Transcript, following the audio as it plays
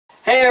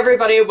Hey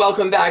everybody,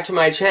 welcome back to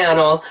my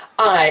channel.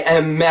 I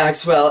am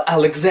Maxwell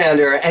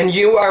Alexander and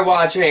you are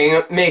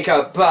watching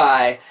Makeup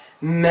by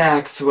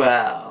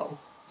Maxwell.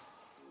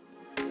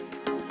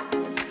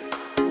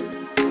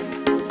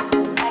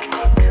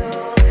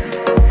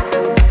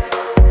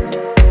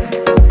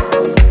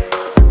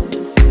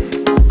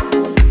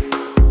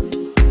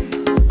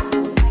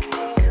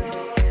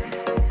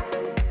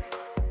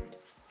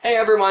 Hey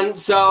everyone,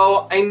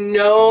 so I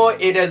know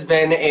it has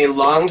been a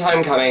long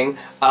time coming,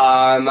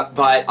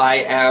 but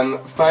I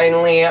am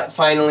finally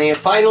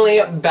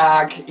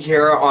back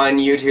here on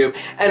YouTube.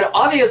 And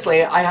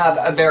obviously I have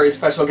a very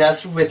special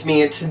guest with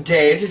me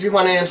today. Did you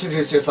want to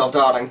introduce yourself,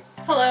 darling?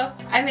 Hello,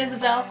 I'm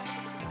Isabelle.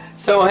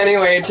 So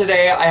anyway,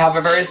 today I have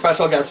a very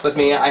special guest with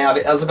me. I have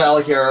Isabelle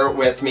here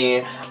with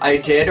me. I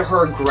did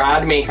her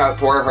grad makeup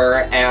for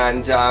her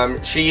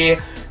and she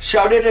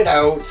shouted it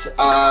out,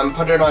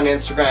 put it on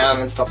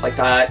Instagram and stuff like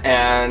that,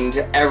 and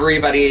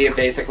everybody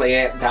basically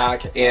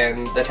back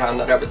in the town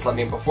that I was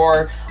living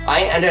before,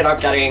 I ended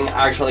up getting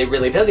actually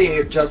really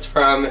busy just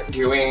from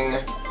doing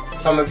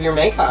some of your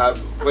makeup,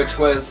 which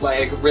was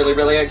like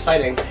really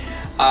exciting.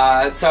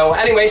 So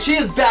anyway, she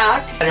is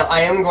back and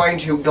I am going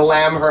to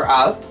glam her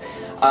up.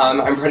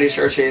 I'm pretty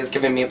sure she has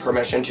given me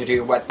permission to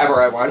do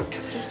whatever I want.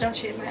 Just don't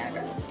shave my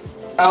eyebrows.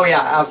 Oh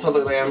yeah,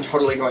 absolutely, I'm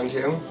totally going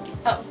to.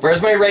 Oh.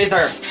 Where's my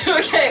razor?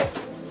 Okay.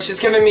 She's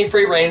given me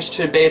free range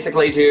to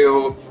basically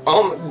do,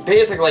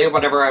 basically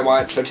whatever I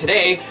want. So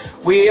today,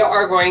 we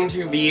are going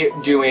to be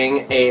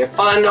doing a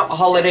fun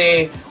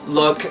holiday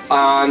look.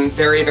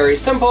 Very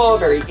simple,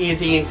 very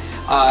easy,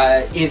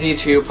 easy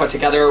to put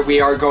together. We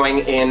are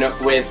going in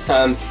with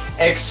some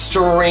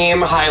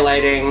extreme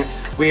highlighting.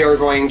 We are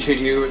going to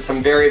do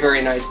some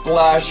very nice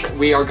blush.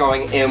 We are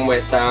going in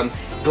with some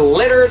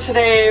glitter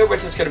today,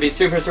 which is going to be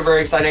super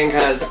exciting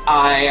because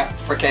I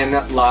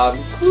freaking love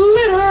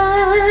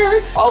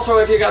glitter. Also,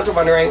 if you guys are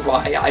wondering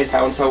why I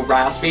sound so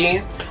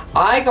raspy,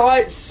 I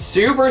got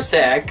super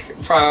sick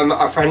from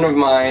a friend of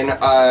mine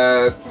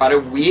about a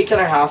week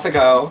and a half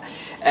ago,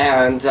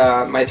 and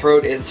my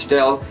throat is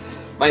still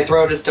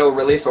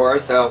really sore,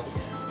 so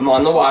I'm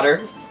on the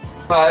water.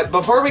 But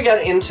before we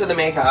get into the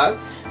makeup,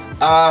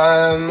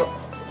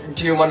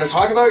 do you want to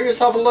talk about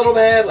yourself a little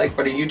bit? Like,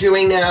 what are you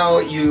doing now?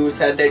 You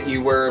said that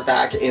you were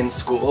back in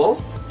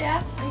school.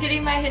 Yeah, I'm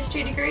getting my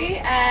history degree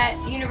at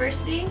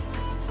university.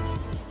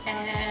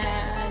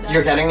 And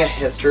You're getting a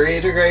history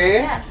degree?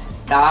 Yeah.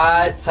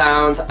 That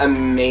sounds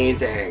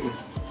amazing.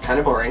 Kind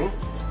of boring,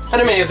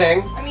 but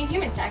amazing. I mean,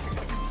 human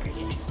sacrifice is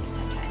pretty interesting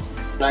sometimes.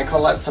 When I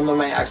call up some of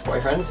my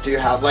ex-boyfriends, do you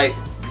have like,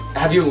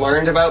 have you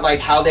learned about like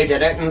how they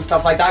did it and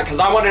stuff like that? Because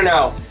I want to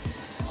know.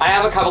 I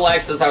have a couple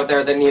exes out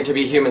there that need to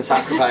be human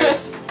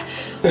sacrifice.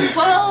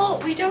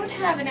 Well, we don't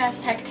have an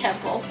Aztec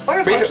temple or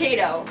a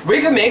volcano.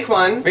 We could make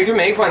one. We could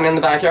make one in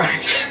the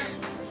backyard.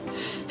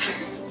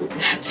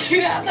 Do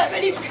you have that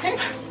many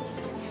friends?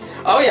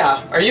 Oh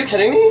yeah. Are you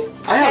kidding me?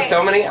 I have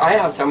so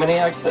many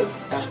exes.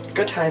 Yeah.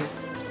 Good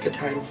times. Good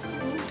times.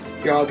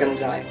 You're all gonna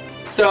die.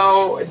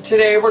 So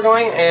today we're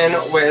going in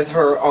with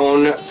her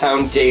own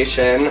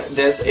foundation.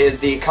 This is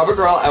the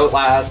CoverGirl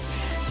Outlast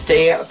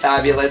Stay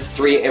Fabulous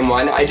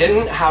 3-in-1. I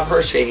didn't have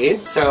her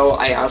shade, so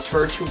I asked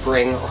her to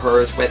bring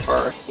hers with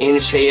her in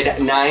shade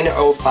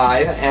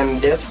 905,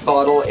 and this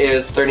bottle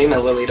is 30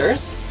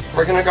 milliliters.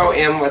 We're gonna go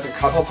in with a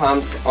couple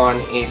pumps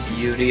on a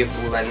beauty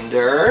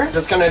blender.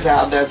 Just gonna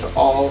dab this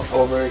all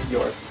over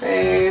your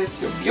face,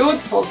 your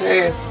beautiful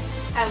face.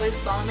 I was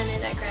bombing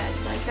it at grad,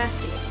 so I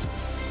trust you.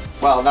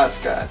 Well, that's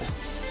good.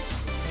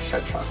 You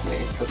should trust me,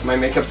 because my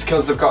makeup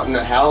skills have gotten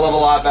a hell of a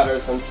lot better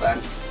since then.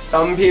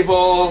 Some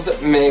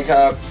people's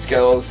makeup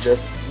skills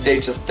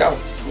they just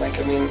don't. Like,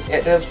 I mean,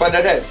 it is what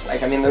it is.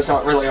 Like, I mean, there's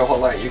not really a whole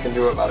lot you can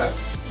do about it.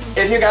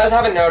 If you guys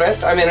haven't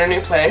noticed, I'm in a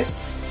new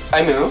place.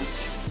 I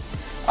moved.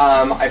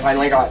 I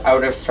finally got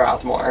out of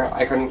Strathmore.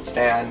 I couldn't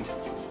stand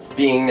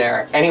being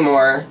there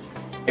anymore.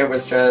 It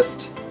was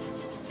just,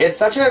 it's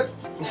such a,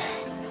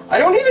 I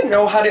don't even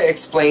know how to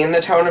explain the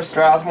town of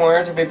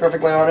Strathmore, to be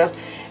perfectly honest.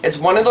 It's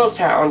one of those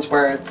towns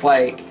where it's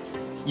like,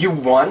 you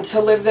want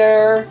to live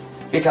there,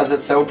 because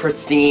it's so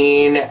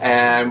pristine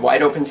and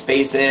wide open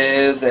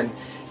spaces and,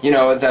 you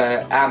know,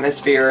 the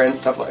atmosphere and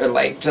stuff,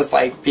 like just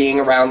like being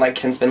around like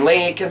Kinsman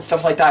Lake and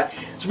stuff like that.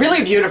 It's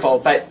really beautiful,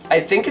 but I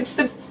think it's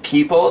the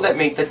people that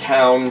make the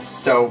town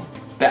so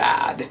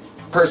bad,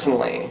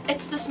 personally.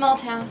 It's the small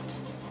town.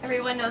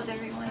 Everyone knows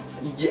everyone.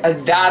 Yeah,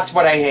 that's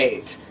what I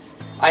hate.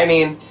 I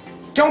mean,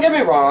 don't get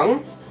me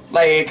wrong.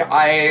 Like,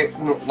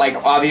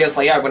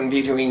 obviously I wouldn't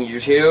be doing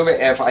YouTube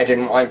if I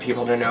didn't want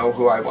people to know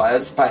who I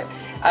was, but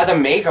as a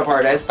makeup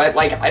artist, but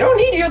like, I don't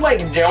need you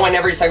like knowing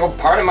every single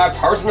part of my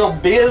personal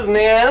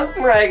business.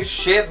 Like,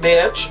 shit,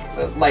 bitch.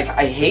 Like,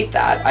 I hate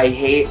that. I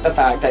hate the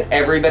fact that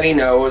everybody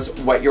knows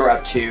what you're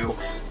up to,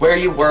 where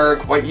you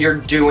work, what you're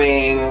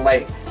doing.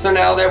 Like, so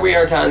now that we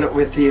are done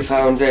with the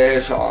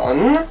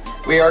foundation,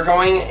 we are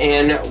going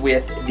in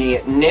with the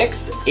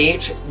NYX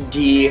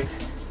HD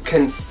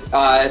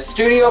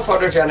Studio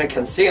Photogenic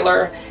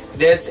Concealer.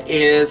 This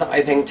is,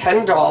 I think,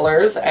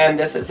 $10, and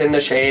this is in the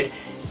shade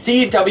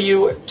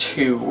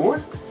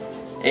CW2.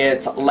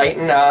 It's light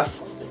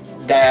enough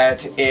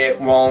that it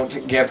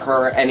won't give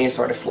her any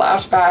sort of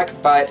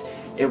flashback, but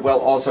it will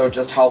also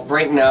just help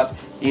brighten up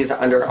these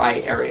under eye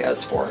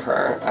areas for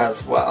her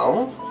as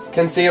well.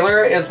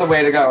 Concealer is the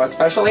way to go,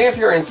 especially if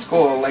you're in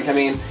school. Like, I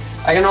mean,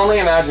 I can only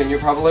imagine you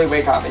probably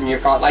wake up and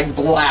you've got like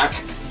black,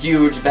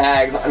 huge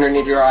bags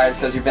underneath your eyes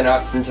because you've been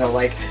up until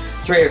like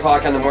 3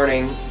 o'clock in the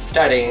morning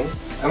studying.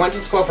 I went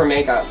to school for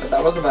makeup, but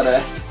that was about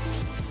it.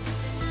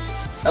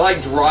 I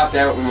like dropped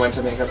out and went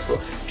to makeup school.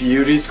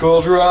 Beauty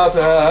school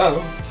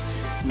dropout.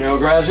 No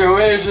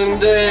graduation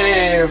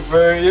day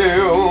for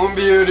you.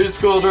 Beauty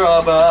school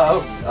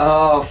dropout.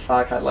 Oh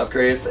fuck, I love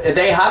Grease.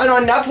 They have it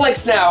on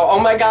Netflix now. Oh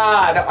my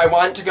god. I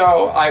want to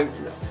go. I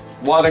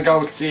want to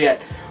go see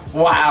it.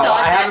 Wow.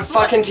 I have a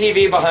fucking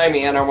TV behind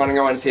me and I want to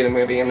go and see the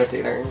movie in the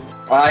theater.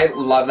 I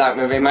love that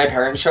movie. My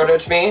parents showed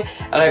it to me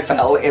and I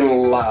fell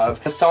in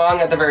love. The song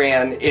at the very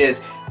end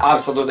is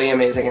absolutely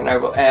amazing, and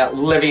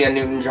Olivia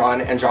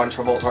Newton-John and John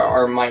Travolta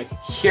are my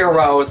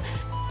heroes.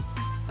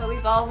 But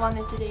we've all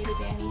wanted to date a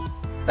Danny.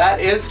 That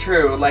is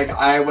true. Like,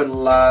 I would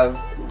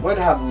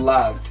have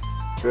loved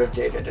to have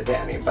dated a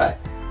Danny, but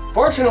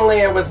fortunately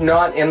it was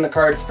not in the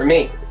cards for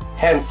me.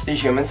 Hence the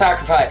human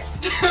sacrifice.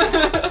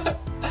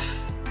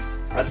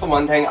 That's the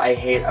one thing I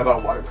hate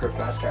about waterproof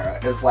mascara,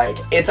 is like,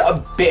 it's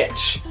a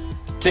bitch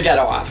to get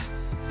off.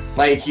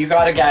 Like, you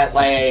gotta get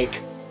like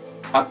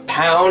a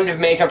pound of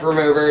makeup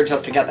remover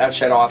just to get that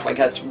shit off. Like,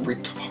 that's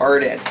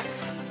retarded.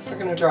 We're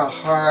gonna draw a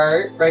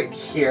heart right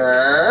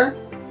here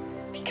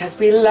because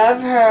we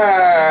love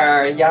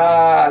her.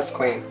 Yes,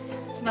 queen.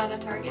 It's not a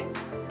target.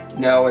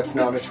 No, it's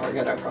not a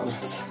target, I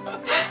promise.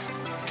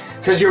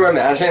 Could you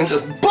imagine?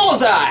 Just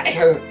bullseye!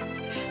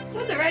 It's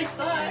not the right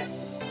spot.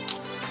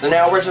 So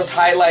now we're just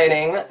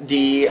highlighting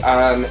the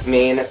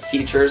main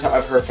features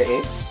of her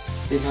face,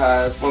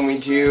 because when we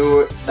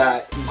do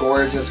that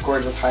gorgeous,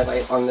 gorgeous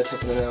highlight on the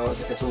tip of the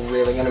nose, it's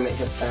really going to make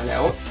it stand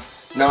out.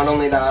 Not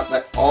only that,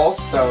 but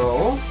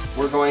also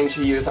we're going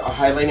to use a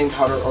highlighting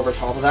powder over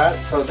top of that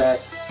so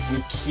that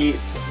we keep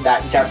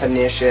that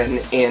definition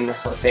in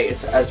her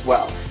face as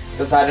well,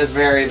 because that is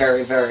very,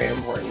 very, very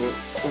important.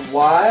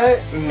 What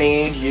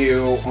made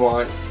you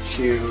want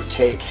to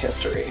take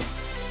history?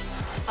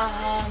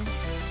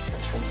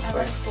 I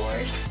like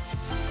wars.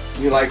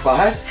 You like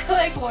what? I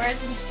like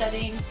wars and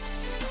studying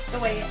the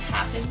way it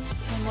happens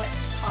and what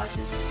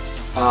causes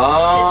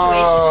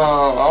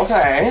situations.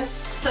 Okay.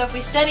 So if we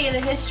study the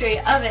history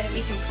of it,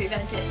 we can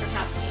prevent it from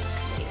happening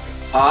later.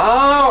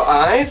 Oh,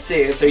 I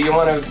see. So you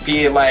want to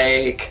be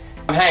like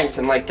Hanks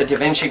and like the Da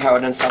Vinci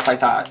Code and stuff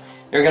like that.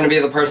 You're going to be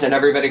the person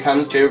everybody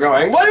comes to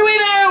going, what do we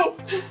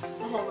do?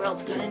 The whole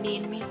world's going to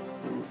need me.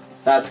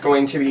 That's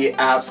going to be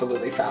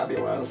absolutely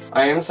fabulous.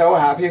 I am so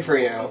happy for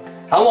you.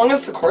 How long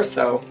is the course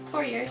though?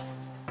 4 years.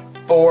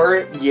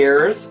 4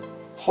 years?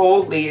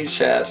 Holy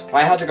shit. If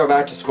I had to go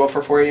back to school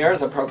for 4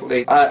 years, I'd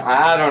probably,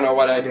 I don't know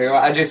what I'd do.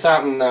 I'd do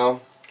something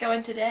though. Go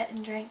into debt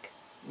and drink.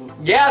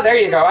 Yeah, there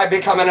you go. I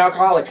become an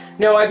alcoholic.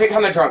 No, I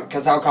become a drunk,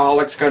 because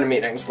alcoholics go to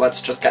meetings.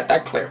 Let's just get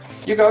that clear.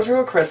 You go to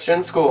a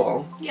Christian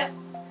school. Yep.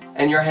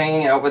 And you're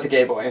hanging out with a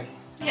gay boy.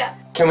 Yeah.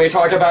 Can we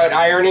talk about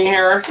irony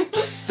here?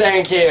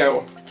 Thank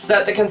you. To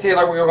set the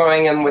concealer, we're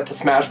going in with the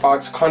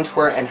Smashbox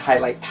Contour and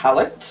Highlight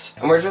Palette.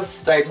 And we're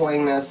just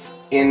stapling this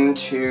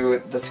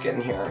into the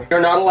skin here. You're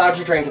not allowed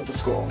to drink at the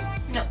school.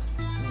 No.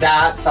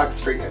 That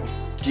sucks for you.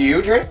 Do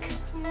you drink?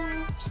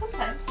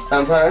 Sometimes.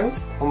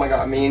 Sometimes? Oh my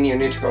god, me and you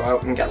need to go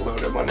out and get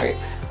loaded one night.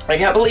 I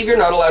can't believe you're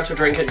not allowed to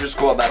drink at your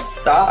school. That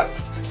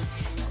sucks.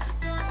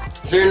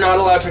 So you're not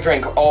allowed to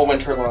drink all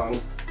winter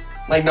long?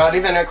 Like, not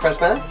even at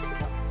Christmas?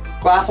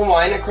 Glass of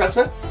wine at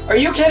Christmas? Are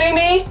you kidding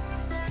me?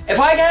 If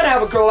I can't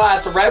have a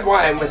glass of red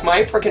wine with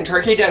my frickin'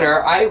 turkey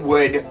dinner, I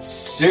would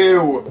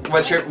sue.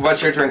 What's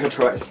your drink of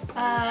choice?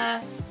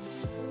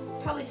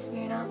 Probably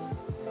Smirnoff.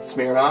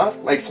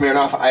 Smirnoff? Like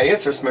Smirnoff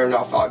Ice or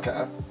Smirnoff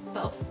Vodka?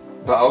 Both.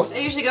 Both? I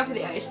usually go for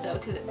the ice though,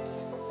 because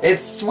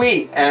it's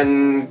sweet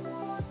and...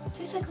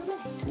 tastes like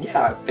lemonade.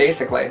 Yeah,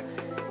 basically.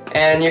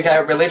 And you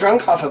get really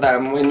drunk off of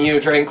them when you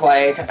drink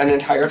like an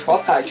entire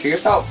 12-pack to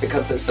yourself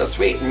because they're so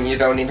sweet and you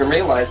don't even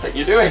realize that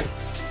you're doing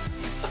it.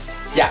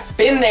 Yeah,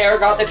 been there,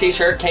 got the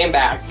t-shirt, came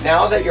back.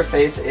 Now that your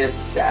face is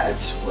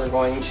set, we're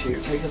going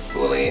to take a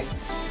spoolie.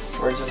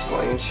 We're just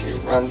going to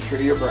run through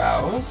your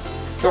brows.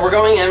 So we're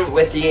going in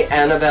with the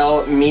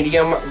Annabelle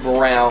Medium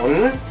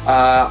Brown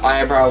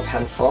eyebrow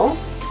pencil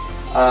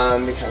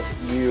because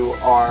you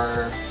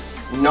are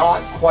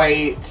not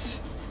quite...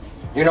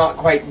 You're not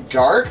quite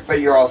dark,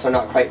 but you're also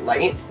not quite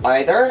light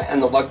either. And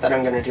the look that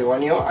I'm going to do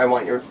on you, I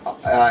want your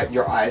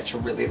eyes to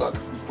really look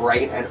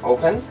bright and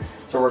open.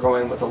 So we're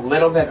going with a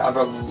little bit of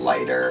a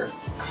lighter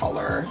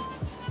color.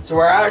 So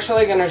we're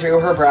actually going to do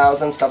her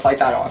brows and stuff like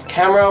that off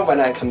camera. When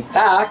I come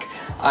back,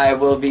 I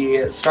will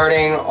be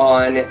starting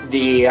on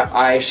the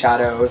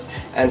eyeshadows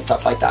and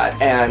stuff like that.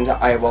 And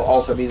I will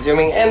also be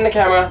zooming in the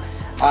camera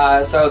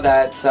so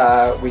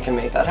that we can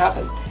make that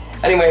happen.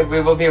 Anyway, we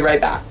will be right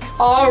back.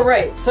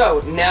 Alright,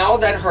 so now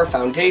that her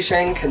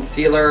foundation,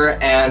 concealer,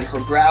 and her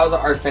brows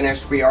are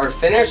finished, we are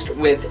finished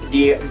with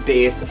the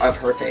base of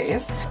her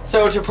face.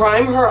 So to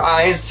prime her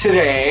eyes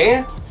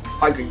today,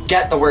 I could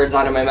get the words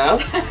out of my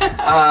mouth,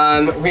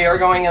 we are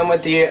going in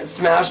with the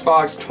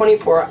Smashbox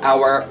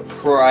 24-Hour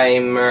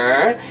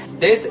Primer.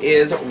 This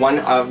is one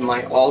of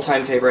my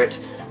all-time favorite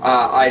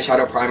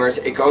eyeshadow primers.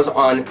 It goes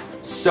on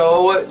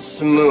so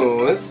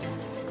smooth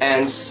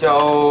and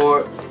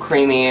so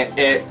creamy.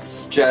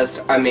 It's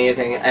just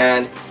amazing,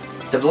 and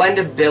the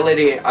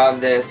blendability of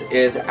this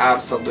is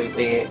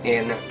absolutely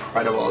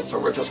incredible. So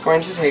we're just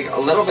going to take a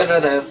little bit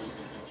of this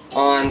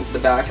on the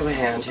back of the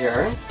hand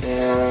here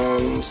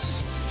and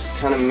just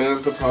kind of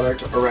move the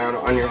product around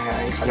on your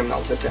hand, kind of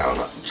melt it down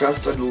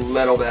just a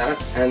little bit,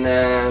 and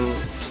then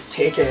just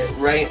take it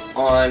right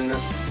on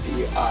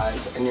the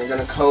eyes, and you're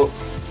going to coat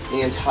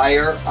the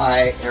entire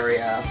eye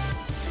area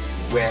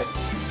with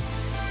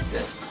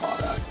this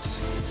product.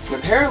 And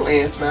apparently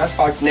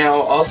Smashbox now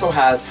also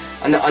has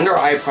an under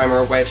eye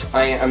primer, which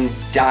I am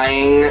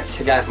dying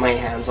to get my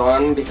hands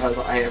on because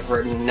I have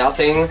heard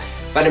nothing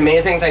but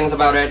amazing things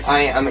about it. I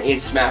am a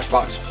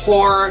Smashbox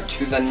whore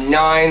to the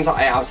nines.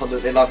 I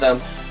absolutely love them.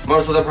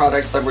 Most of the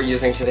products that we're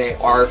using today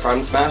are from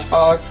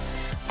Smashbox.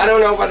 I don't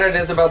know what it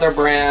is about their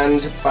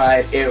brand,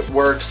 but it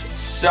works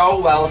so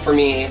well for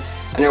me,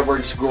 and it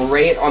works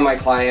great on my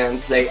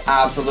clients. They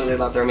absolutely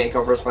love their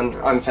makeovers when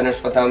I'm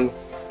finished with them.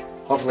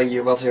 Hopefully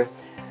you will too.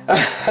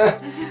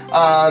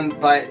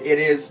 But it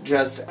is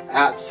just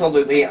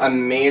absolutely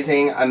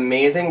amazing,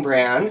 amazing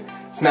brand.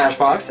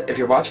 Smashbox, if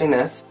you're watching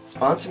this,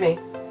 sponsor me.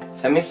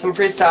 Send me some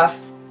free stuff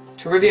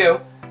to review,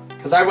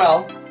 because I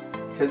will,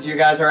 because you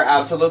guys are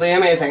absolutely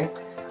amazing.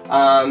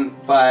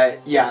 But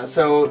yeah,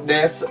 so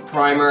this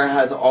primer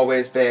has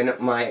always been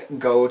my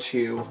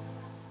go-to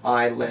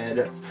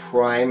eyelid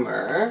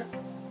primer.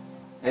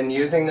 And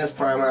using this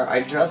primer, I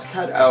just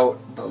cut out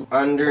the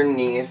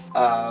underneath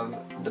of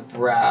the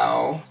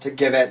brow to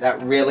give it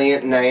that really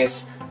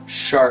nice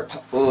sharp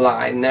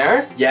line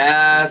there.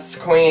 Yes,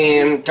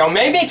 queen. Don't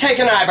make me take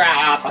an eyebrow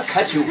off. I'll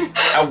cut you.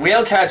 I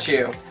will cut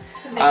you.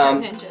 The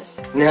makeup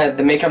ninjas.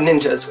 The makeup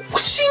ninjas.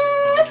 Whooshing!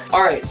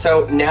 Alright,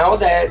 so now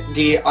that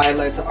the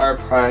eyelids are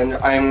primed,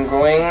 I'm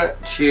going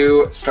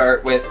to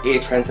start with a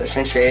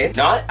transition shade.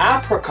 Not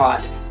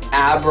apricot,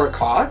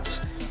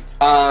 abricot.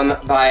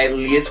 By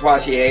Lise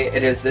Wattier.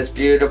 It is this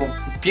beautiful,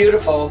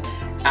 beautiful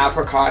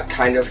apricot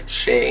kind of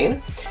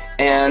shade,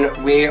 and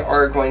we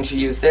are going to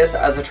use this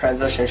as a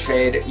transition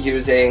shade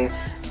using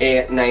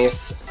a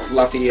nice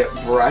fluffy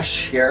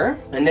brush here.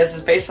 And this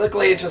is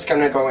basically just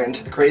going to go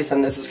into the crease,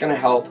 and this is going to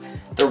help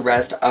the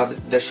rest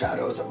of the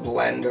shadows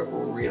blend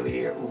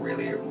really,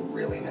 really,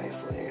 really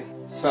nicely.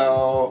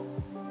 So,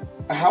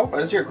 how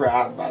was your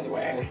grab, by the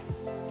way?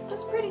 It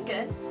was pretty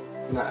good.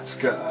 That's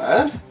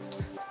good.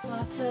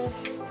 Lots of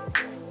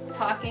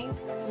talking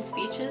and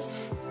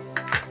speeches.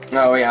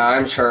 Oh yeah,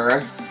 I'm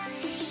sure.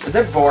 Is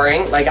it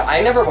boring? Like,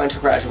 I never went to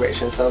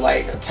graduation, so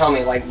like, tell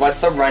me, like, what's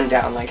the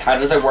rundown? Like, how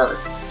does it work?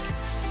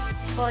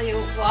 Well,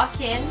 you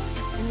walk in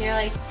and you're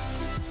like,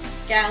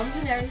 gowns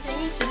and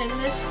everything, you sit in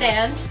the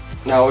stands.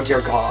 Oh dear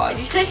God. And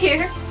you sit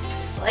here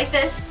like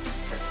this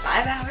for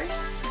 5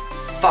 hours.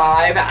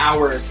 5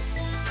 hours?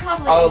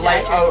 Probably. Oh,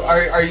 like, oh,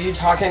 are you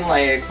talking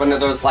like one of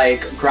those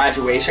like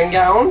graduation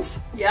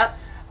gowns? Yep.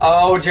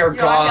 Oh dear You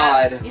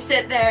God. walk up, you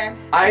sit there.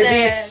 I'd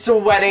be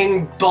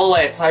sweating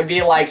bullets. I'd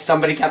be like,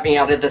 somebody get me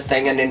out of this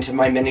thing and into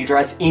my mini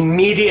dress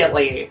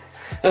immediately.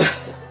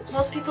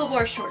 Most people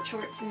wore short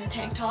shorts and a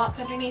tank top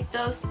underneath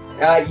those.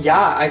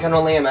 Yeah, I can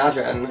only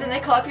imagine. Then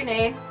they call up your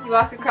name, you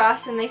walk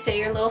across and they say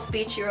your little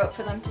speech you wrote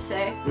for them to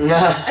say.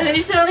 And then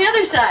you sit on the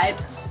other side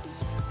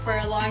for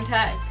a long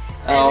time.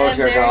 Oh and then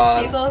dear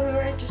God. there's people who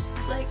are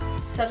just like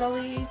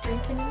subtly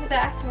drinking in the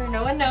back where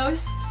no one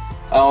knows.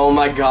 Oh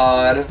my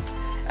God.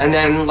 And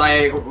then,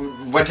 like,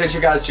 what did you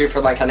guys do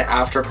for, like, an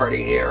after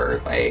party,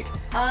 or, like,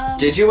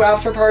 did you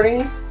after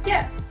party?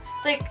 Yeah.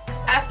 Like,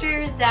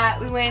 after that,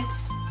 we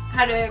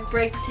had a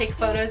break to take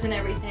photos and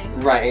everything.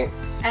 Right.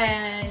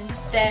 And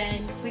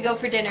then we go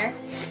for dinner.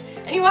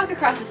 And you walk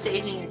across the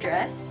stage in your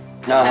dress.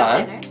 Uh-huh.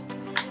 Have dinner.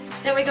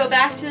 Then we go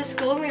back to the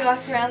school and we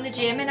walk around the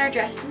gym in our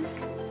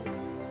dresses.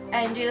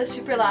 And do the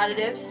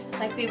superlatives.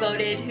 Like, we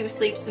voted who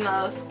sleeps the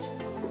most.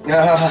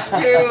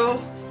 Who's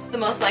the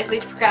most likely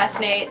to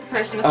procrastinate, the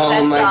person with the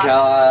best socks. Oh my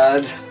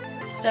God.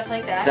 Stuff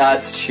like that.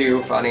 That's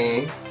too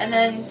funny. And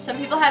then some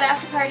people had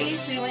after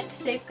parties. We went to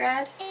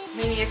Safegrad.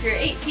 Meaning if you're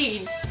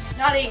 18,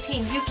 not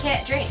 18, you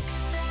can't drink.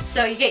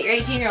 So you get your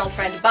 18-year-old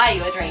friend to buy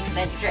you a drink and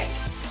then you drink.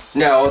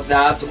 No,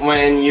 that's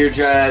when you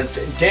just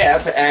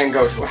dip and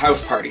go to a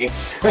house party.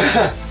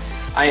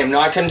 I am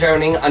not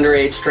condoning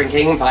underage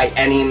drinking by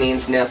any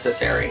means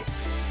necessary.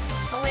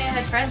 If only I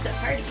had friends at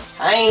parties.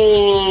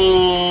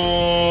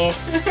 Hi.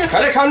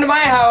 Could have come to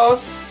my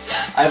house.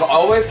 I've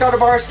always got a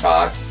bar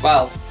stocked.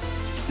 Well,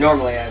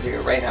 normally I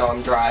do. Right now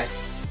I'm dry.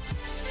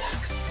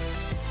 Sucks.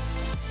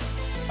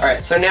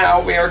 Alright, so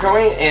now we are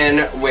going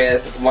in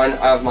with one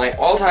of my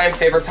all-time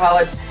favorite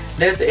palettes.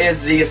 This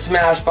is the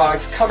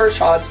Smashbox Cover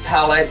Shots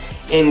palette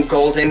in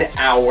Golden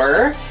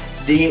Hour.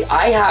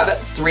 I have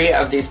 3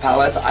 of these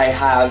palettes. I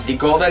have the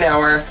Golden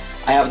Hour,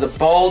 I have the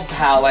Bold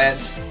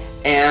palette,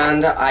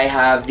 and I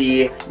have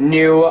the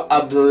new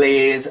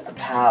Ablaze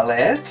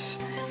palette.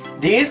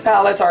 These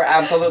palettes are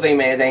absolutely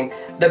amazing.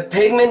 The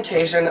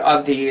pigmentation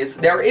of these,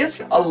 there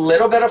is a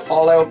little bit of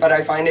fallout, but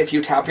I find if you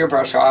tap your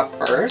brush off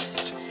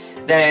first,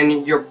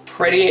 then you're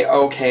pretty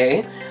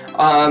okay.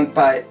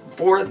 But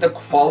for the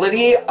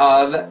quality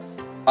of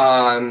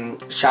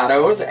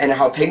shadows and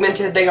how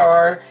pigmented they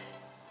are,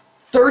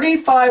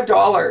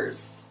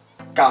 $35,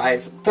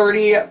 guys.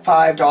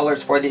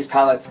 $35 for these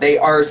palettes. They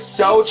are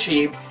so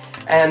cheap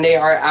and they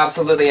are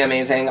absolutely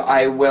amazing.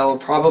 I will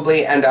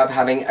probably end up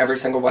having every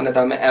single one of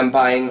them and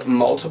buying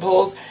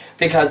multiples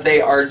because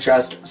they are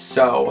just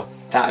so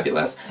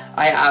fabulous.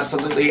 I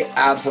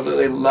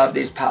absolutely love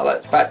these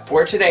palettes. But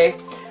for today,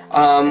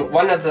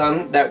 one of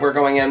them that we're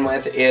going in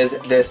with is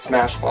this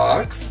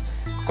Smashbox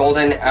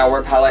Golden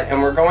Hour palette,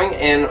 and we're going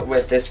in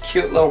with this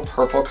cute little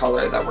purple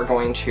color that we're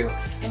going to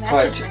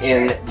put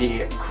in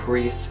the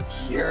crease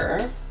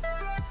here.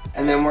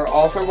 And then we're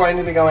also going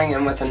to be going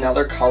in with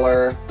another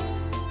color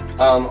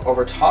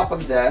over top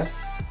of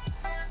this.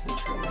 Let me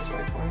turn this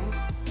way for me.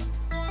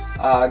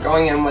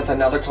 Going in with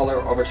another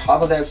color over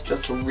top of this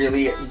just to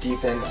really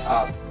deepen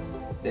up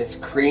this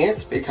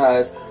crease,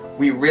 because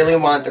we really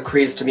want the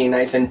crease to be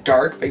nice and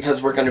dark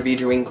because we're going to be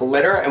doing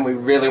glitter, and we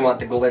really want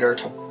the glitter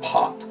to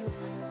pop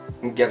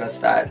and give us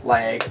that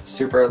like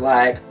super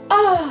like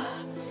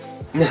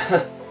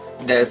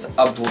this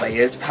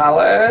Ablaze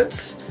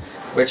palette,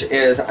 which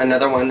is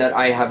another one that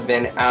I have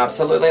been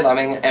absolutely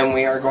loving, and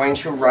we are going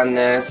to run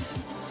this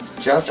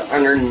just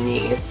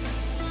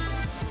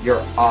underneath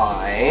your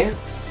eye.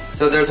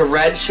 So there's a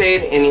red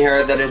shade in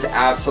here that is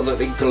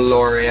absolutely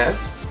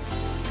glorious,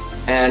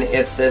 and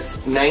it's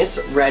this nice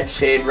red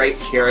shade right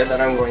here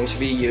that I'm going to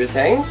be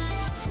using.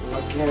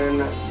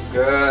 Looking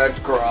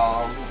good,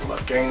 girl.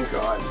 Looking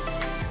good.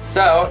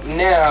 So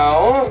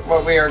now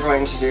what we are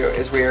going to do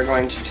is we are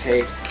going to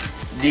take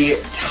the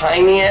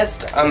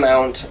tiniest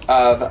amount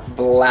of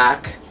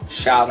black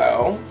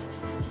shadow,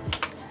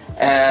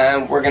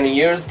 and we're going to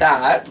use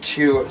that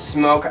to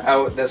smoke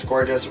out this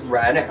gorgeous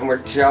red, and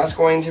we're just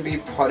going to be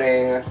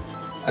putting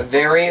a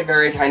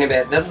very tiny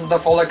bit. This is the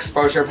Full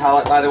Exposure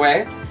palette, by the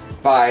way,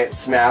 by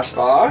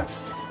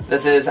Smashbox.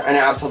 This is an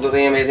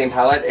absolutely amazing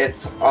palette.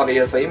 It's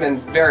obviously been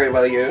very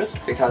well used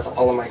because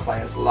all of my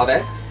clients love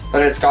it.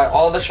 But it's got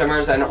all the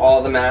shimmers and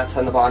all the mattes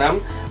on the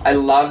bottom. I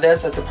love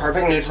this. It's a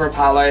perfect neutral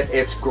palette.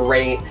 It's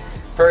great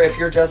for if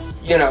you're just,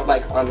 you know,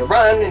 like on the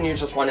run and you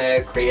just want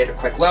to create a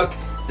quick look.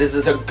 This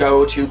is a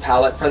go-to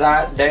palette for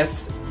that.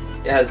 This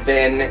has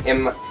been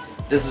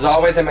this is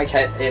always in my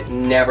kit. It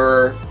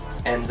never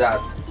ends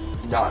up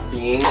not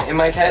being in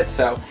my kit,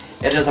 so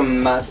it is a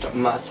must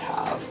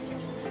have. I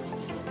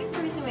think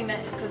the reason we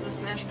met is because of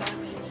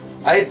Smashbox.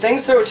 I think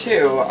so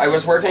too. I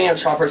was working at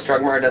Shoppers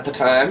Drug Mart at the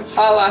time.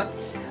 Holla!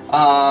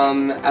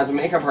 As a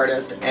makeup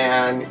artist,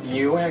 and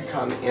you had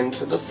come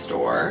into the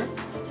store.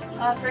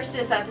 First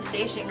it was at the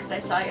station because I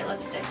saw your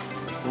lipstick.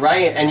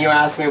 Right, and you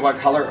asked me what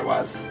color it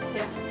was.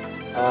 Yeah.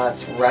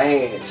 That's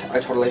right. I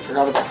totally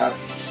forgot about that.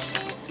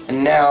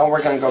 And now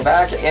we're going to go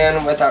back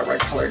in with that red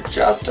color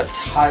just a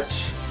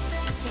touch.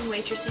 And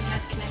waitressing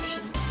has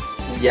connections.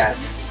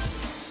 Yes.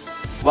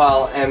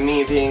 Well, and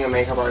me being a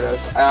makeup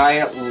artist,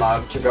 I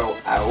love to go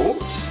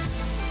out.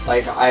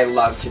 Like, I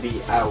love to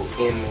be out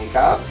in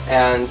makeup,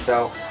 and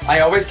so I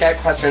always get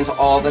questions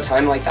all the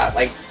time like that.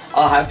 Like,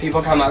 I'll have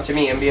people come up to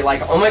me and be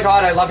like, oh my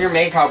god, I love your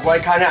makeup.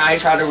 What kind of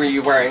eyeshadow were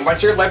you wearing?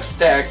 What's your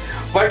lipstick?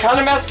 What kind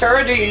of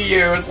mascara do you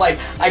use? Like,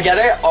 I get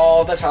it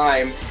all the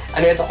time,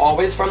 and it's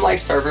always from like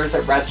servers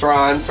at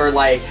restaurants or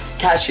like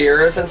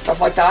cashiers and stuff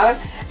like that.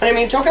 And I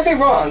mean, don't get me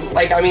wrong,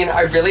 like, I mean,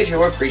 I really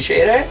do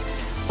appreciate it.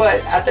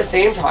 But at the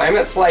same time,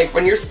 it's like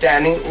when you're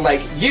standing,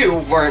 like, you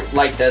weren't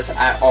like this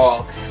at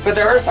all. But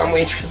there are some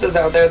waitresses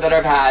out there that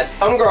I've had.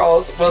 Some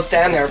girls will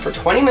stand there for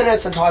 20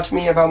 minutes and talk to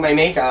me about my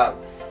makeup.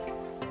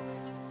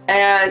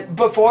 And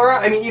before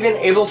I'm even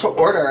able to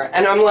order.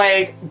 And I'm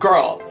like,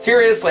 girl,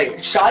 seriously,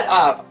 shut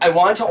up. I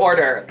want to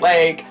order.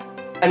 Like,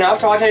 enough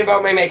talking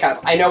about my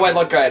makeup. I know I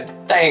look good.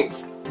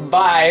 Thanks.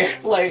 Bye.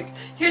 Like,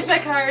 here's my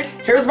card.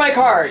 Here's my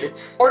card.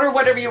 Order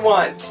whatever you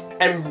want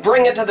and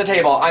bring it to the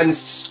table. I'm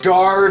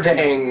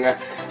starving.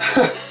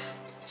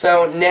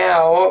 So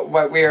now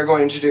what we are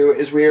going to do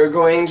is we are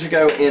going to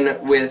go in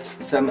with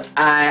some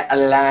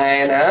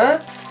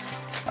eyeliner.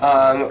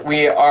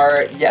 We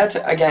are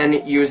yet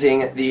again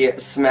using the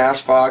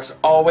Smashbox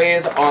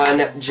Always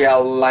On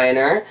Gel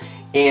Liner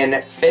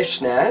in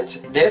Fishnet.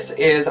 This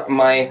is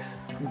my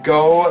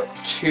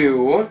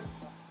go-to.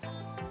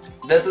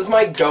 This is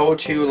my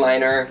go-to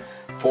liner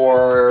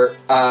for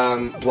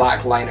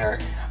black liner.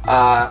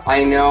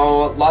 I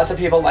know lots of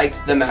people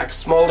like the MAC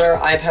Smolder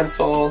eye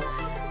pencil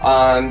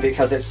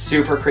because it's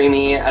super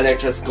creamy and it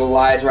just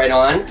glides right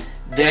on.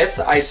 This,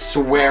 I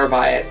swear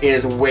by it,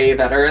 is way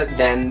better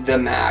than the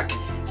MAC.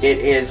 It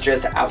is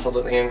just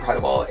absolutely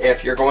incredible.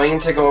 If you're going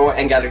to go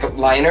and get a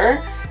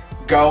liner,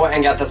 go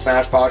and get the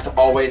Smashbox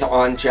Always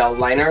On Gel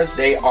Liners.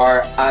 They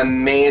are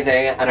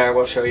amazing, and I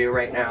will show you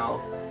right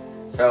now.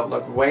 So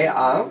look way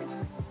up.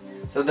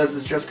 So this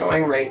is just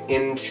going right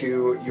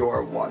into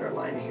your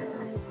waterline here.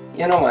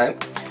 You know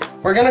what?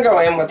 We're going to go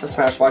in with the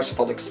Smashbox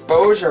Full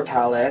Exposure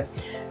palette,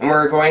 and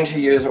we're going to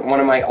use one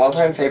of my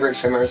all-time favorite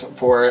shimmers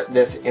for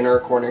this inner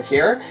corner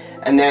here.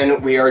 And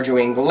then we are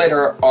doing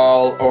glitter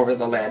all over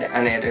the lid,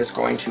 and it is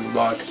going to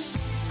look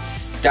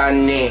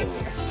stunning,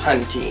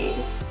 hunty.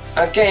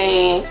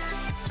 Okay.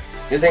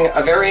 Using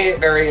a very,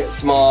 very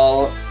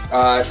small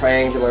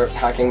triangular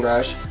packing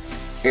brush,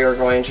 we are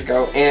going to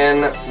go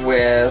in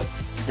with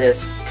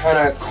this kind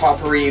of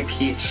coppery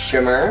peach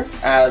shimmer.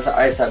 As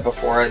I said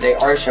before, they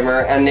are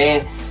shimmer, and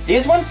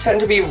these ones tend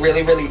to be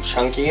really, really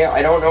chunky.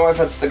 I don't know if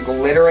it's the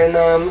glitter in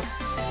them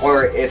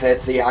or if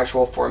it's the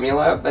actual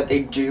formula, but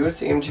they do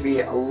seem to be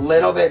a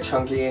little bit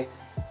chunky,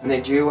 and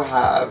they do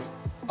have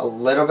a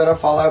little bit of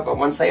fallout, but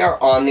once they are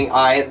on the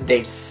eye,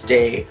 they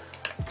stay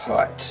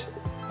put.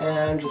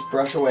 And just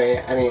brush away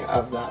any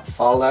of that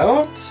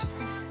fallout.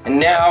 And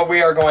now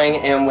we are going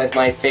in with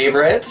my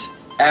favorite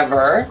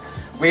ever.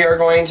 We are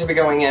going to be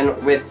going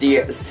in with the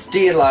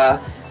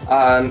Stila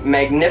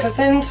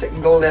Magnificent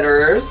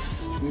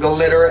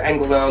Glitter and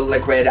Glow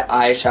Liquid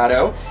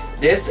Eyeshadow.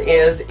 This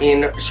is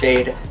in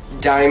shade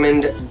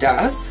Diamond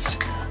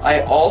Dust.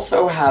 I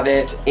also have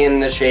it in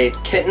the shade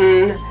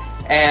Kitten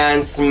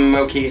and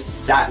Smoky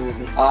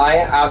Satin. I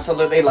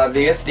absolutely love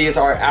these. These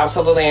are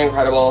absolutely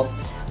incredible.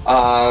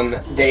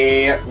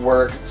 They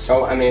work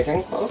so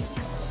amazing. Close.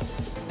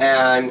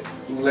 And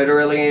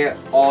literally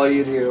all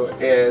you do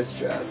is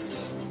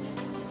just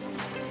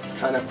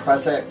kind of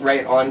press it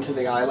right onto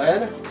the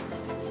eyelid,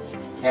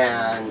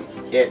 and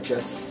it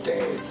just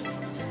stays.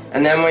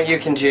 And then what you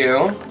can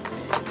do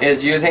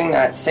is, using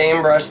that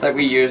same brush that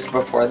we used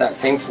before, that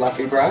same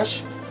fluffy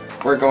brush,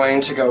 we're going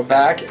to go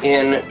back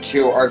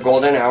into our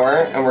golden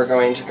hour, and we're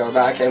going to go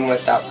back in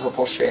with that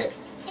purple shade.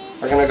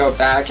 We're going to go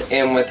back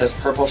in with this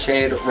purple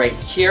shade right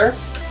here,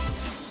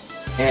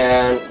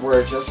 and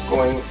we're just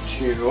going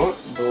to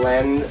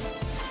blend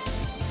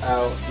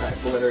out that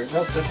glitter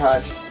just a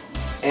touch,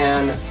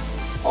 and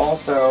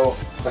also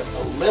put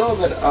a little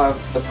bit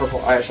of the purple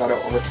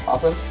eyeshadow over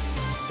top of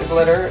the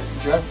glitter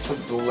just to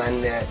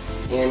blend it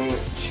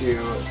into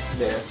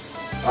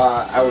this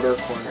outer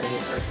corner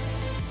here.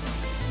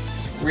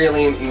 It's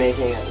really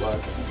making it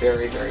look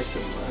very, very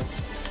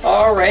seamless.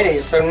 Alrighty,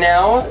 so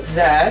now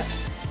that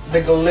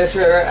the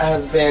glitter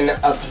has been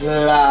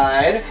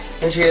applied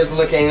and she is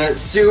looking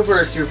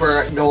super,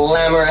 super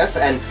glamorous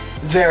and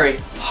very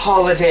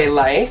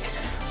holiday-like,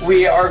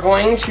 we are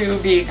going to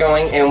be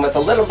going in with a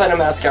little bit of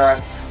mascara.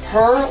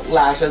 Her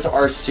lashes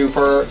are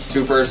super,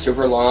 super,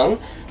 super long.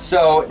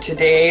 So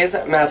today's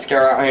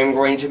mascara, I am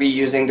going to be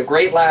using the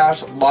Great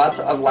Lash Lots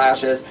of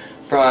Lashes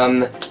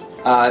from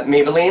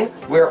Maybelline.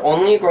 We're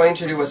only going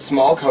to do a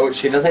small coat.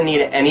 She doesn't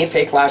need any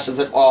fake lashes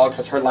at all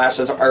because her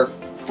lashes are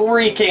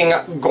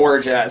freaking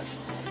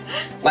gorgeous.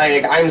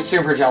 Like, I'm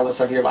super jealous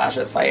of your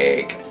lashes.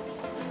 Like,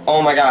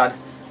 oh my god.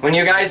 When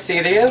you guys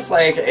see these,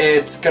 like,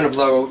 it's gonna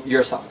blow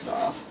your socks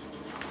off.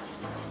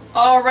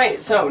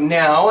 Alright, so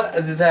now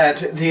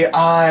that the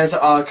eyes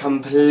are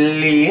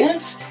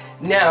complete,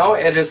 now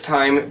it is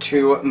time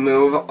to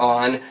move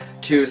on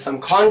to some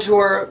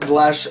contour,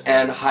 blush,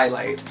 and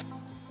highlight.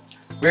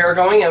 We are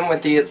going in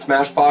with the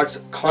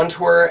Smashbox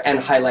Contour and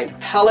Highlight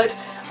Palette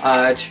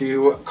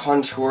to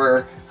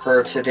contour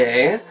her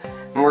today.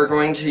 And we're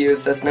going to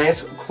use this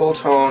nice cool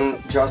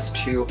tone just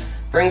to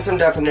bring some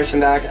definition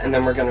back, and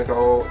then we're going to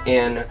go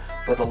in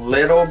with a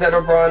little bit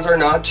of bronzer,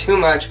 not too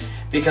much,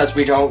 because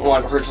we don't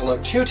want her to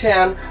look too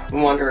tan.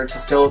 We want her to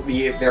still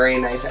be very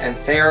nice and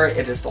fair.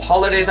 It is the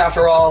holidays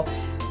after all.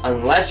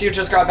 Unless you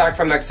just got back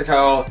from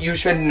Mexico, you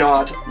should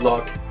not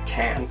look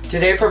tan.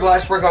 Today for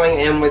blush, we're going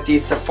in with the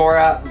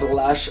Sephora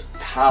Blush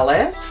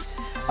Palette.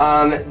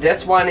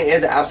 This one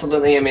is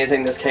absolutely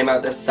amazing. This came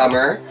out this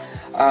summer.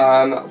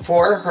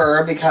 For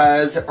her,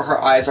 because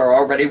her eyes are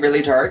already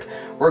really dark,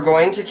 we're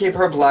going to keep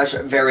her blush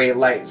very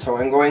light. So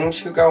I'm going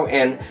to go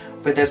in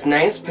with this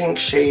nice pink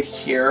shade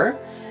here,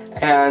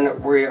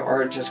 and we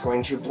are just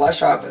going to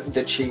blush up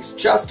the cheeks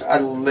just a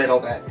little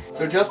bit.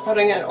 So just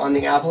putting it on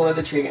the apple of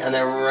the cheek and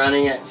then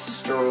running it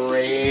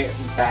straight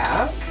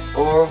back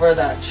over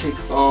that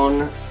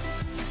cheekbone,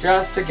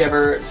 just to give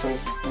her some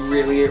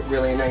really,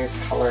 really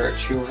nice color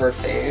to her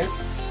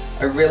face.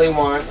 I really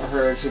want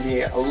her to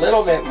be a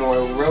little bit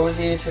more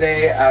rosy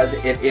today, as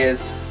it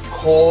is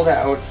cold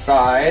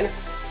outside.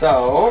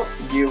 So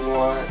you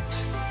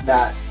want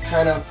that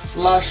kind of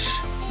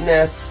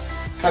flushness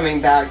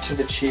coming back to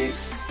the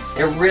cheeks.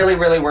 It really,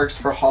 really works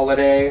for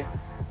holiday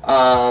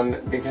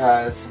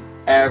because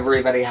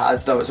everybody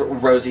has those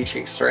rosy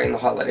cheeks during the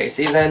holiday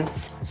season.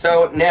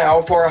 So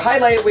now for a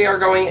highlight, we are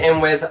going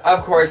in with,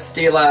 of course,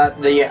 Stila,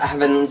 the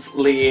Heavens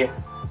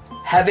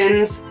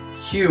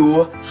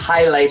Hue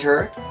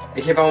Highlighter. I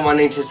keep on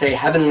wanting to say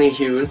Heavenly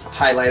Hues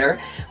Highlighter,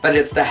 but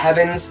it's the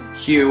Heavens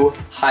Hue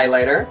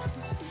Highlighter.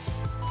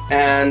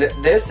 And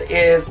this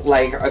is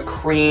like a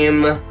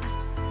cream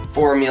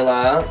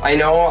formula. I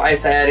know I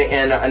said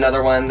in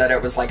another one that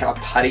it was like a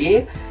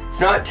putty. It's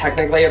not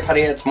technically a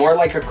putty, it's more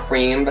like a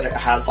cream, but it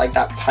has like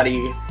that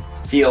putty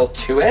feel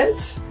to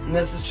it. And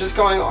this is just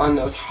going on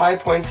those high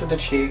points of the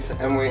cheeks,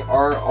 and we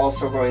are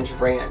also going to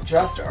bring it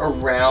just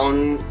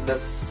around the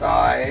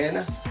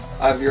side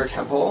of your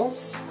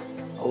temples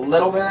a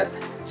little bit.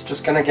 It's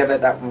just gonna give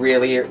it that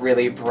really,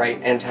 really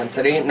bright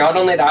intensity. Not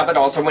only that, but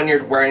also when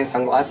you're wearing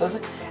sunglasses,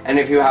 and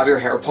if you have your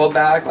hair pulled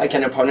back, like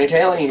in a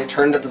ponytail, and you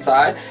turn to the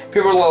side,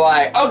 people are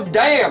like, oh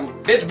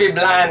damn, bitch be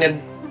blinded.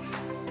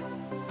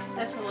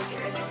 That's what we'll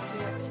get rid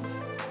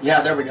of. Yeah,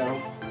 there we go.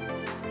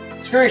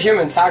 Screw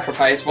human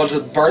sacrifice, we'll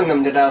just burn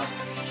them to death.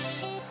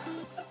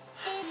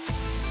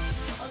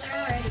 Well, they're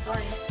already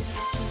blind, so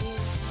that's some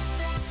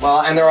use.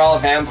 Well, and they're all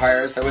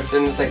vampires, so as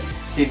soon as they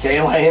see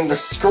daylight, they're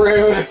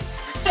screwed.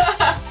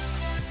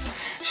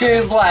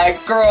 She's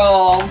like,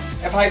 girl,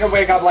 if I could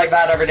wake up like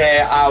that every day,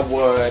 I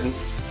would.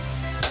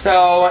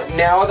 So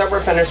now that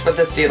we're finished with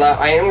the Stila,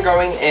 I am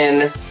going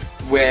in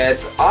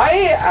with,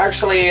 I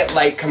actually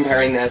like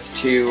comparing this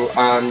to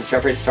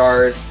Jeffree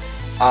Star's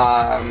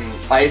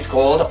Ice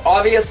Cold.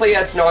 Obviously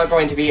it's not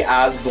going to be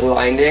as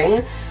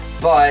blinding,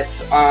 but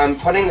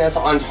putting this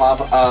on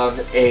top of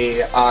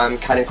a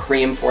kind of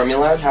cream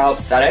formula to help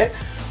set it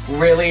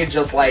really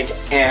just like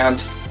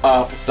amps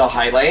up the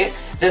highlight.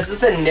 This is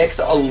the NYX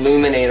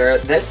Illuminator.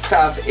 This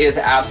stuff is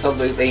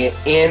absolutely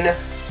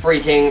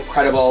freaking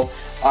incredible.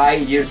 I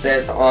use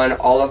this on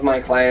all of my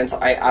clients.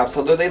 I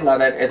absolutely love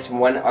it. It's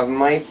one of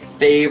my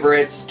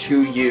favorites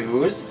to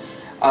use.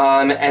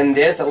 And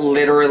this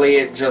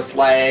literally just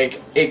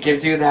like, it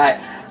gives you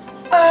that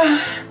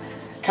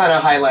kind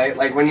of highlight.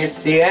 Like when you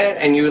see it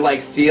and you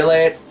like feel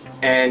it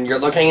and you're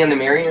looking in the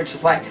mirror, you're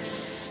just like,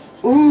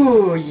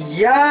 ooh,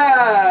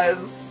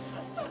 yes.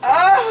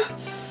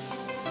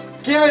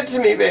 Give it to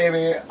me,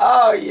 baby.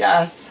 Oh,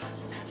 yes.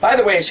 By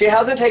the way, she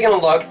hasn't taken a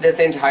look this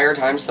entire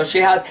time, so she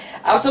has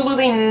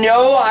absolutely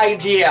no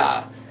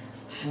idea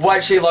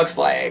what she looks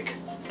like.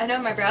 I know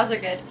my brows are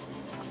good.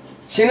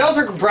 She knows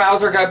her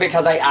brows are good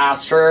because I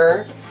asked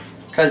her,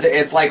 because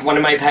it's like one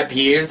of my pet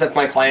peeves if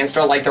my clients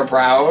don't like their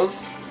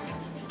brows.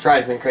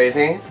 Drives me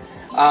crazy.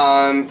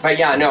 But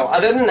yeah, no,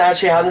 other than that,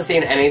 she hasn't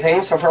seen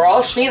anything, so for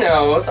all she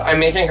knows, I'm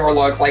making her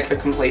look like a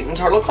complete and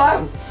total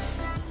clown.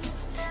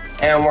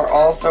 And we're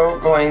also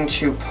going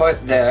to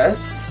put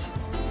this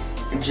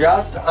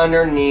just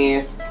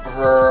underneath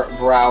her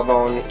brow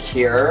bone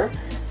here,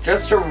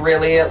 just to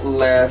really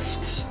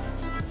lift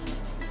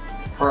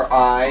her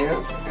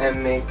eyes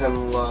and make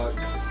them look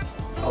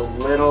a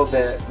little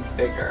bit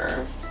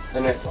bigger.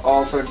 And it's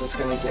also just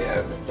going to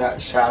give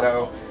that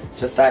shadow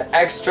just that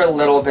extra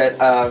little bit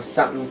of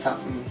something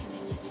something.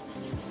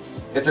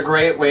 It's a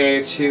great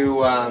way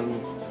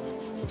to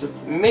just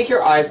make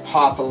your eyes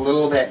pop a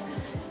little bit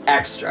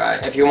extra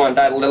if you want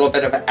that little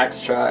bit of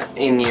extra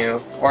in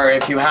you, or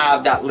if you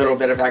have that little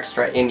bit of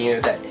extra in you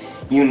that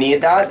you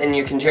need that, then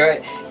you can do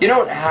it. You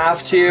don't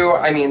have to.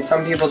 I mean,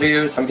 some people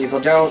do, some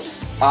people don't.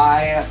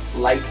 I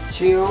like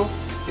to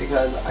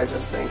because I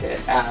just think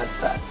it adds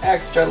that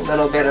extra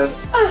little bit of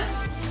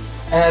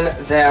and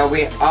there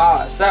we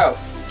are. So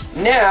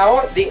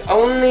now the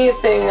only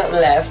thing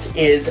left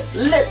is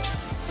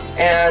lips,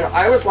 and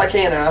I was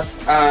lucky enough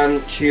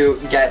to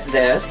get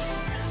this.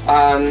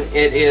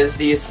 It is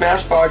the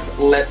Smashbox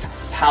Lip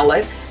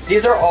Palette.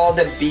 These are all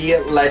the Be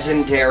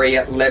Legendary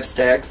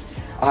lipsticks.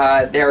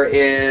 There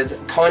is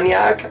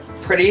Cognac,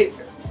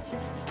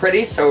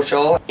 Pretty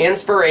Social,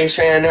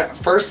 Inspiration,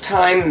 First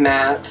Time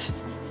Matte,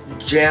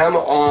 Jam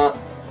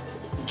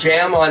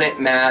on It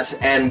Matte,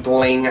 and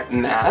Bling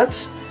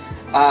Matte.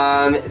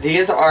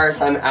 These are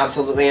some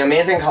absolutely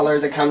amazing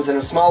colors. It comes in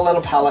a small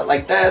little palette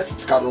like this.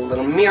 It's got a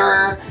little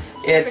mirror.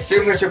 It's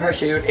super, super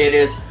cute. It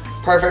is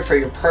perfect for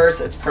your purse.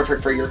 It's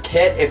perfect for your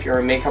kit if you're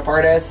a makeup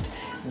artist.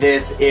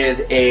 This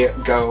is a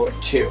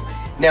go-to.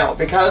 Now,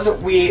 because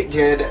we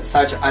did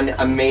such an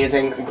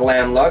amazing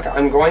glam look,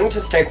 I'm going to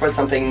stick with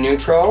something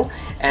neutral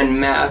and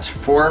matte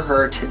for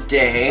her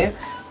today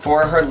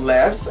for her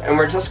lips, and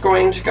we're just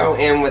going to go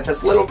in with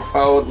this little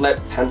Quo lip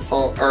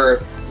pencil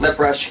or lip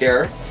brush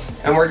here,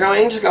 and we're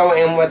going to go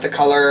in with the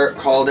color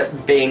called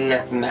Bing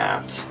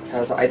Matte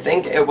because I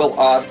think it will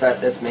offset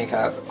this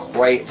makeup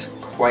quite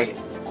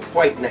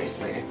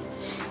nicely.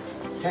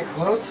 Okay,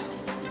 close.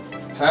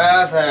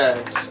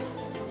 Perfect.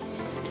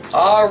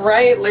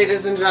 Alright,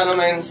 ladies and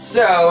gentlemen,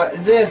 so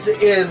this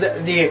is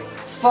the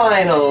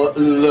final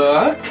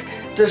look.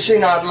 Does she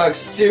not look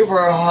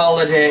super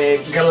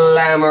holiday,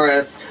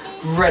 glamorous,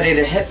 ready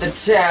to hit the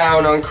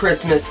town on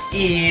Christmas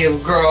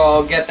Eve?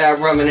 Girl, get that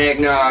rum and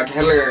eggnog.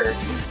 Hello.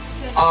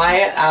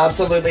 I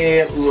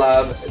absolutely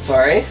love,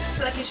 sorry? I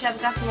feel like you should have a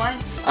glass of wine.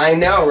 I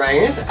know,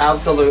 right?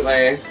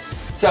 Absolutely.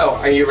 So,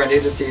 are you ready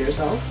to see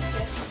yourself?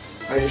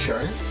 Yes. Are you sure?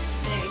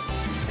 Maybe.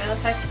 Do I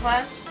look like a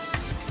clown?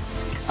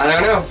 I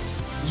don't know.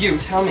 You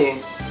tell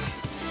me.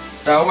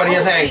 So, what do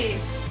you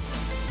think?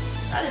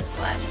 That is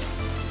glam.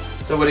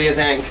 So, what do you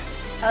think?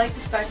 I like the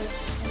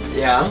sparkles.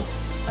 Yeah?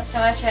 Last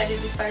time I tried to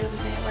do sparkles, it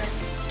didn't work.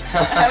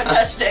 I haven't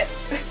touched it.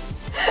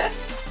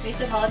 We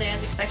said holiday, I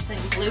was expecting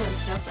blue and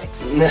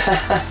snowflakes.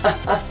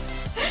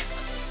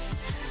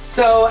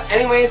 So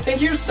anyway,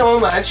 thank you so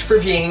much for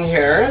being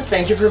here.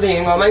 Thank you for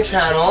being on my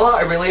channel.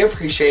 I really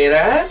appreciate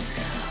it.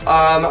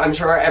 I'm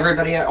sure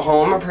everybody at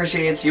home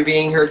appreciates you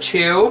being here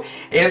too.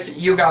 If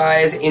you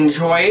guys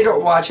enjoyed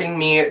watching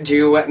me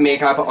do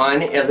makeup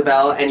on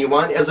Isabelle and you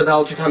want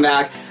Isabelle to come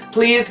back,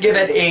 please give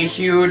it a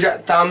huge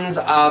thumbs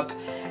up.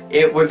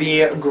 It would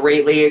be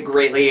greatly,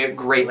 greatly,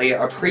 greatly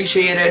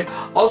appreciated.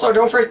 Also,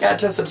 don't forget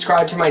to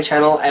subscribe to my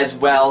channel as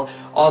well.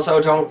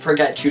 Also, don't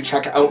forget to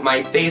check out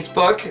my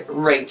Facebook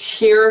right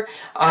here.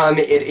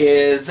 It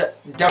is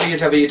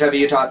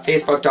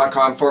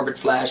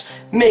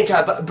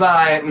www.facebook.com/makeup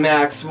by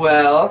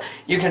Maxwell.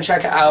 You can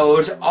check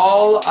out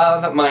all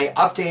of my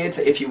updates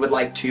if you would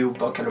like to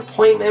book an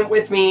appointment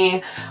with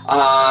me.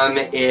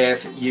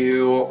 If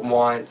you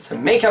want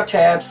some makeup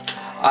tips,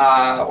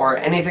 or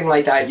anything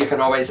like that, you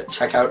can always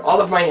check out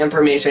all of my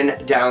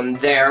information down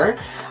there.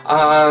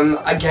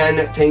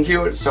 Again, thank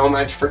you so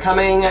much for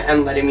coming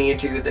and letting me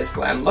do this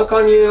glam look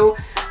on you.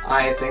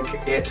 I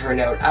think it turned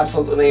out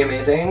absolutely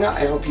amazing.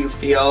 I hope you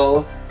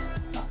feel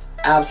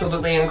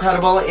absolutely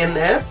incredible in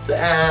this,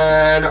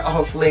 and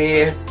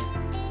hopefully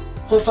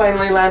we'll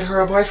finally land her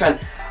a boyfriend.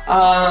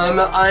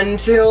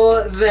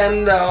 Until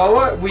then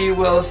though, we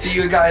will see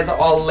you guys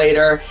all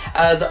later.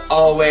 As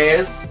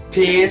always,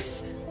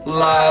 peace,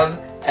 love,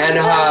 and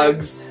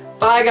hugs.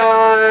 Bye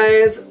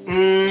guys!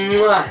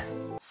 Mwah.